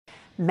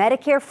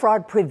Medicare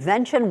Fraud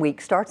Prevention Week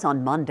starts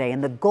on Monday,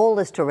 and the goal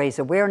is to raise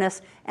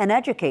awareness and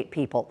educate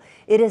people.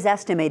 It is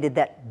estimated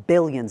that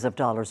billions of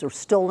dollars are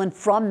stolen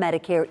from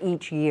Medicare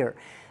each year.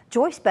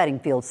 Joyce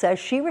Bedingfield says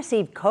she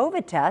received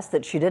COVID tests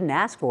that she didn't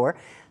ask for,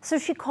 so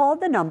she called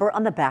the number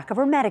on the back of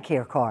her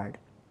Medicare card.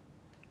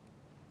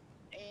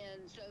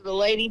 And so the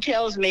lady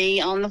tells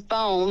me on the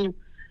phone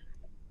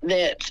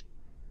that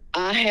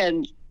I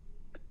had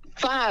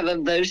 5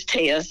 of those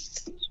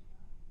tests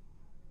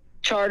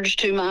charged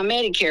to my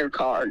Medicare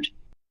card.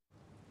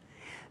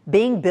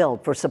 Being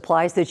billed for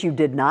supplies that you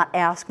did not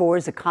ask for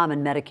is a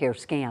common Medicare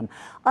scam.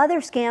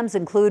 Other scams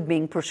include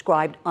being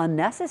prescribed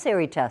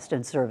unnecessary tests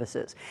and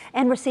services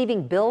and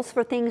receiving bills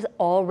for things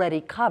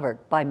already covered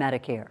by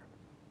Medicare.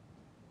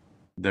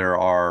 There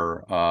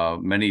are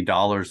many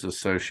dollars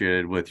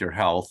associated with your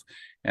health.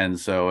 And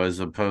so as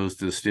opposed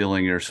to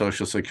stealing your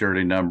Social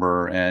Security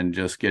number and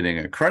just getting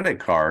a credit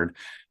card,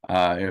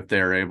 if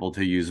they're able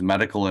to use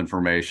medical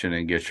information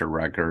and get your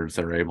records,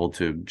 they're able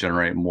to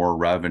generate more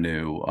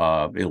revenue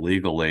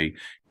illegally.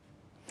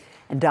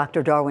 And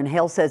Dr. Darwin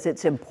Hale says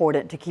it's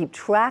important to keep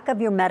track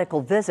of your medical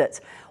visits.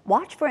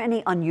 Watch for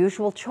any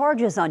unusual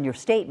charges on your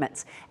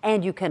statements.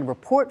 And you can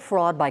report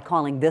fraud by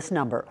calling this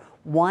number,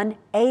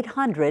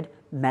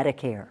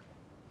 1-800-MEDICARE.